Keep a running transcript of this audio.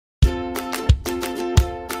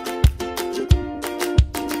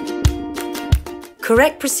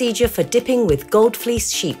Correct procedure for dipping with Gold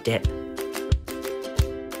Fleece sheep dip.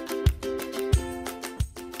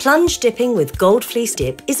 Plunge dipping with Gold Fleece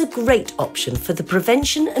dip is a great option for the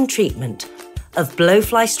prevention and treatment of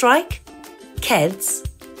blowfly strike, KEDs,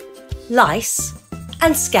 lice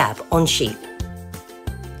and scab on sheep.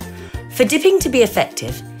 For dipping to be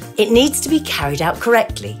effective, it needs to be carried out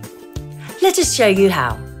correctly. Let us show you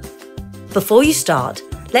how. Before you start,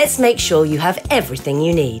 let's make sure you have everything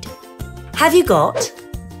you need. Have you got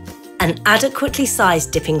an adequately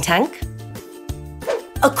sized dipping tank,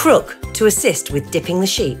 a crook to assist with dipping the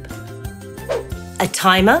sheep, a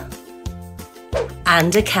timer,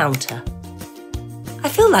 and a counter? I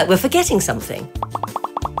feel like we're forgetting something.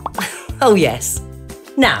 Oh yes.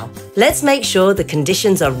 Now, let's make sure the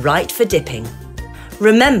conditions are right for dipping.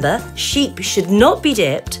 Remember, sheep should not be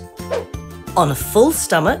dipped on a full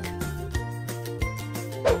stomach,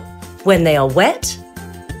 when they are wet,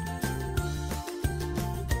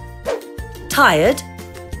 tired,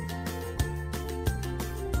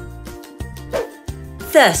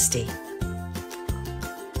 thirsty,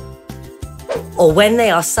 or when they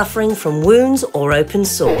are suffering from wounds or open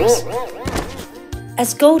sores.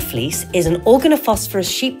 As Gold Fleece is an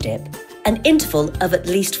organophosphorus sheep dip, an interval of at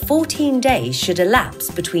least 14 days should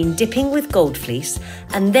elapse between dipping with Gold Fleece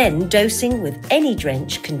and then dosing with any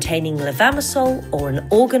drench containing levamisole or an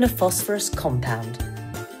organophosphorus compound.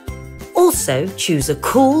 Also, choose a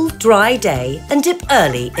cool, dry day and dip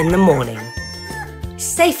early in the morning.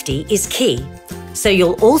 Safety is key, so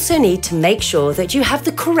you'll also need to make sure that you have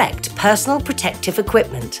the correct personal protective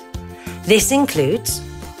equipment. This includes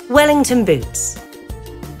Wellington boots,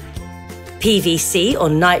 PVC or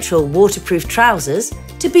NITRILE waterproof trousers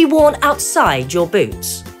to be worn outside your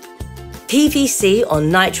boots, PVC or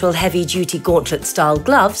NITRILE heavy-duty gauntlet-style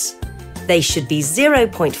gloves. They should be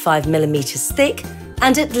 0.5mm thick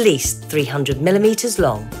and at least 300mm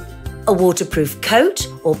long, a waterproof coat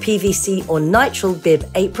or PVC or NITRILE bib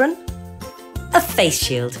apron, a face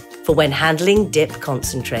shield for when handling dip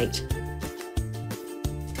concentrate.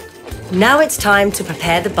 Now it's time to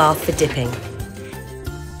prepare the bath for dipping.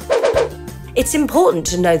 It's important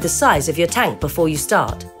to know the size of your tank before you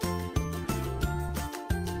start.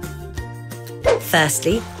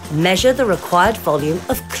 Firstly, measure the required volume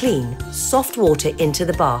of clean, soft water into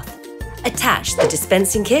the bath. Attach the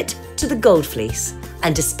dispensing kit to the Gold Fleece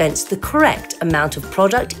and dispense the correct amount of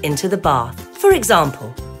product into the bath. For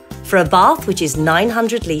example, for a bath which is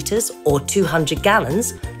 900 litres or 200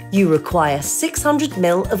 gallons, you require 600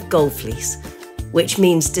 ml of Gold Fleece, which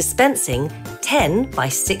means dispensing 10 by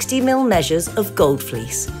 60 ml measures of Gold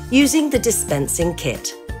Fleece using the dispensing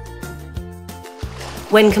kit.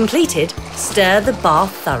 When completed, stir the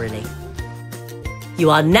bath thoroughly.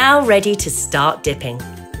 You are now ready to start dipping.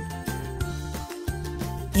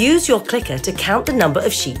 Use your clicker to count the number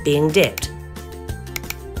of sheep being dipped.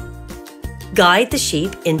 Guide the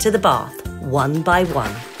sheep into the bath, one by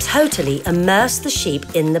one. Totally immerse the sheep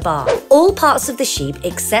in the bath. All parts of the sheep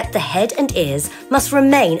except the head and ears must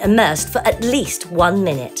remain immersed for at least 1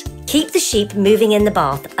 minute. Keep the sheep moving in the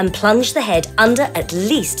bath and plunge the head under at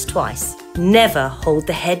least twice. Never hold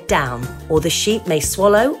the head down or the sheep may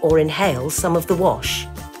swallow or inhale some of the wash.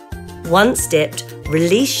 Once dipped,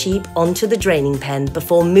 release sheep onto the draining pen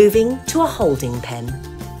before moving to a holding pen.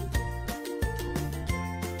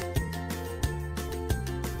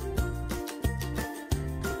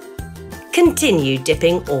 Continue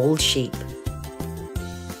dipping all sheep.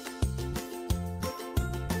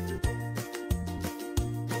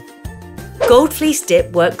 Gold Fleece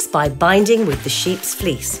dip works by binding with the sheep's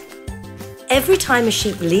fleece. Every time a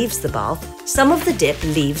sheep leaves the bath, some of the dip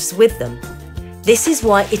leaves with them. This is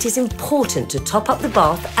why it is important to top up the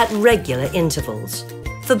bath at regular intervals.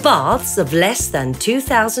 For baths of less than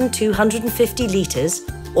 2,250 litres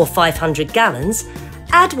or 500 gallons,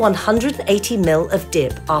 add 180 ml of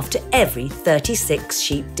dip after every 36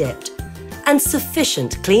 sheep dipped, and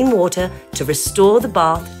sufficient clean water to restore the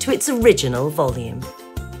bath to its original volume.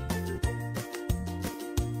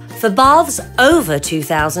 For baths over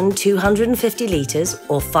 2,250 litres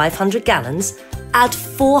or 500 gallons, add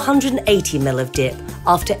 480 ml of dip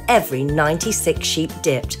after every 96 sheep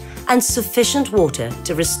dipped, and sufficient water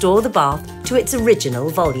to restore the bath to its original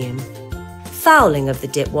volume. Fouling of the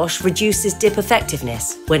dip wash reduces dip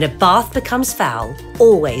effectiveness. When a bath becomes foul,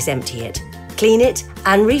 always empty it. Clean it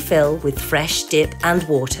and refill with fresh dip and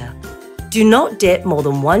water. Do not dip more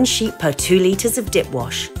than 1 sheep per 2 litres of dip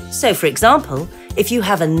wash. So for example, if you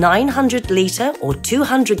have a 900 litre or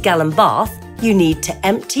 200 gallon bath, you need to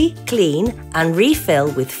empty, clean and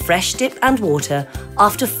refill with fresh dip and water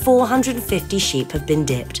after 450 sheep have been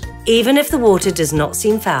dipped. Even if the water does not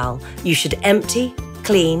seem foul, you should empty,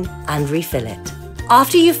 clean and refill it.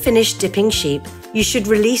 After you've finished dipping sheep, you should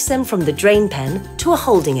release them from the drain pen to a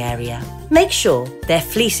holding area. Make sure their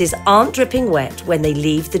fleeces aren't dripping wet when they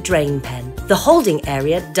leave the drain pen. The holding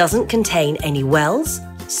area doesn't contain any wells,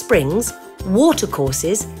 springs,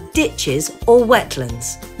 watercourses, ditches or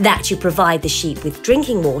wetlands. That you provide the sheep with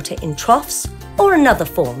drinking water in troughs or another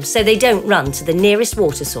form so they don't run to the nearest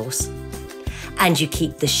water source. And you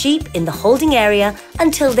keep the sheep in the holding area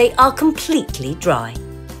until they are completely dry.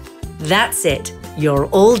 That's it, you're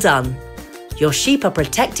all done. Your sheep are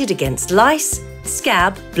protected against lice,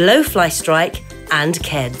 scab, blowfly strike and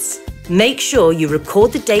KEDS. Make sure you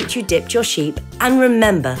record the date you dipped your sheep and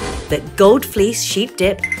remember that Gold Fleece Sheep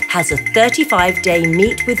Dip has a 35-day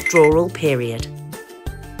meat withdrawal period.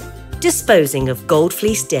 Disposing of Gold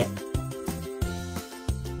Fleece Dip.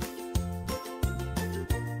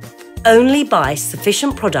 Only buy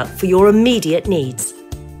sufficient product for your immediate needs.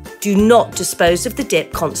 Do not dispose of the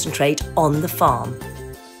dip concentrate on the farm.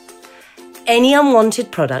 Any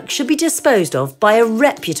unwanted product should be disposed of by a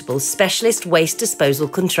reputable specialist waste disposal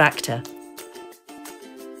contractor.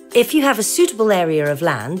 If you have a suitable area of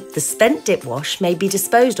land, the spent dip wash may be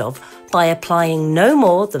disposed of by applying no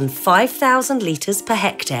more than 5,000 litres per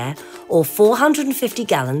hectare or 450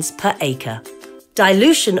 gallons per acre.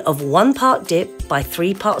 Dilution of 1 part dip by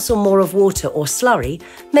 3 parts or more of water or slurry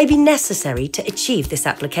may be necessary to achieve this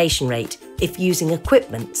application rate if using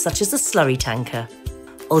equipment such as a slurry tanker.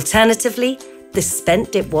 Alternatively, the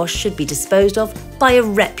spent dip wash should be disposed of by a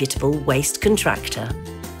reputable waste contractor.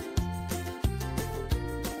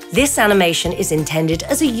 This animation is intended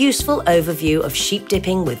as a useful overview of sheep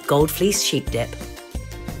dipping with Gold Fleece Sheep Dip.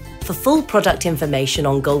 For full product information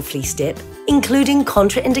on Gold Fleece Dip, including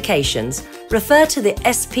contraindications, refer to the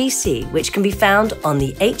SPC, which can be found on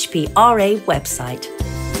the HPRA website.